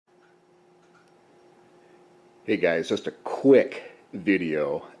Hey guys, just a quick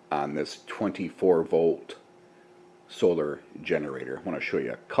video on this 24 volt solar generator. I want to show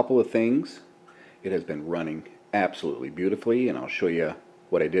you a couple of things. It has been running absolutely beautifully, and I'll show you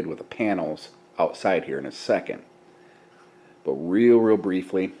what I did with the panels outside here in a second. But real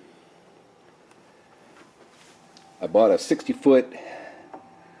briefly, I bought a 60-foot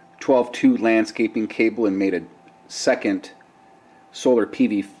 12-2 landscaping cable and made a second solar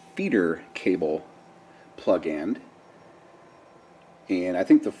PV feeder cable plug end. And I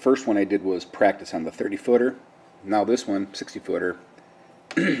think the first one I did was practice on the 30-footer. Now this one, 60-footer,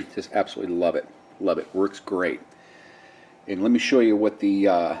 just absolutely love it. Love it. Works great. And let me show you what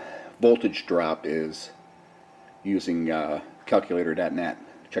the voltage drop is using calculator.net.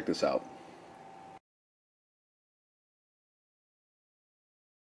 Check this out.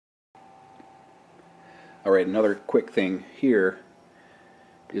 Alright, another quick thing here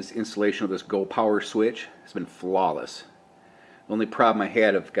is installation of this Go Power switch. It's been flawless. The only problem I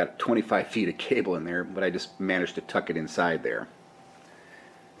had, I've got 25 feet of cable in there, but I just managed to tuck it inside there.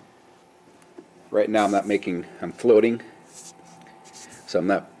 Right now I'm floating, so I'm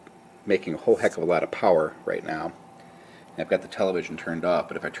not making a whole heck of a lot of power right now. I've got the television turned off,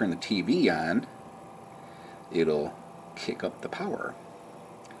 but if I turn the TV on, it'll kick up the power.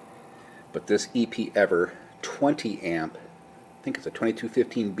 But this EP Ever 20 amp, I think it's a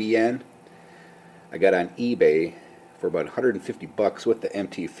 2215BN, I got on eBay for about 150 bucks with the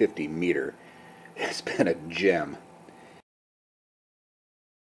MT50 meter. It's been a gem.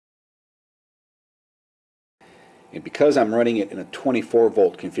 And because I'm running it in a 24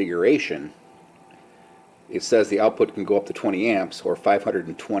 volt configuration, it says the output can go up to 20 amps or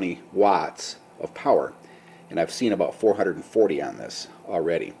 520 watts of power. And I've seen about 440 on this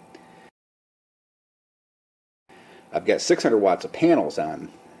already. I've got 600 watts of panels on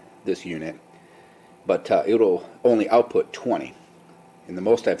this unit, but it'll only output 20. And the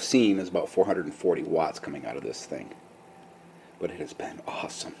most I've seen is about 440 watts coming out of this thing. But it has been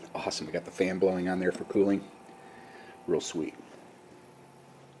awesome. Awesome. We got the fan blowing on there for cooling. Real sweet.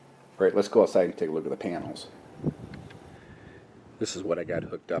 Alright, let's go outside and take a look at the panels. This is what I got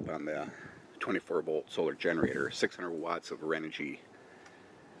hooked up on the 24 volt solar generator. 600 watts of RNG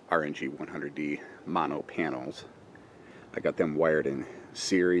 100D mono panels. I got them wired in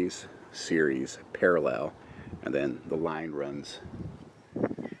series, parallel, and then the line runs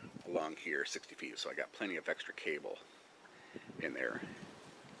along here 60 feet, so I got plenty of extra cable in there.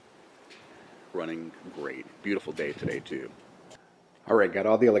 Running great. Beautiful day today too. Alright, got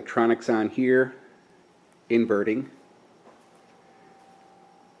all the electronics on here, inverting.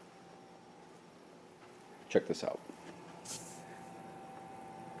 Check this out.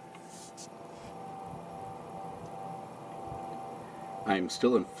 I'm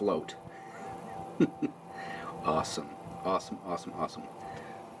still in float. Awesome. Awesome.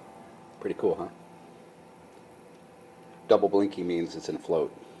 Pretty cool, huh? Double blinking means it's in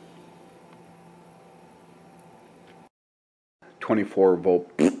float. 24 volt.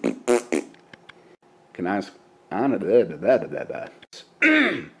 Can I on it?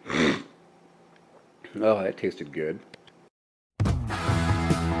 Oh, that tasted good.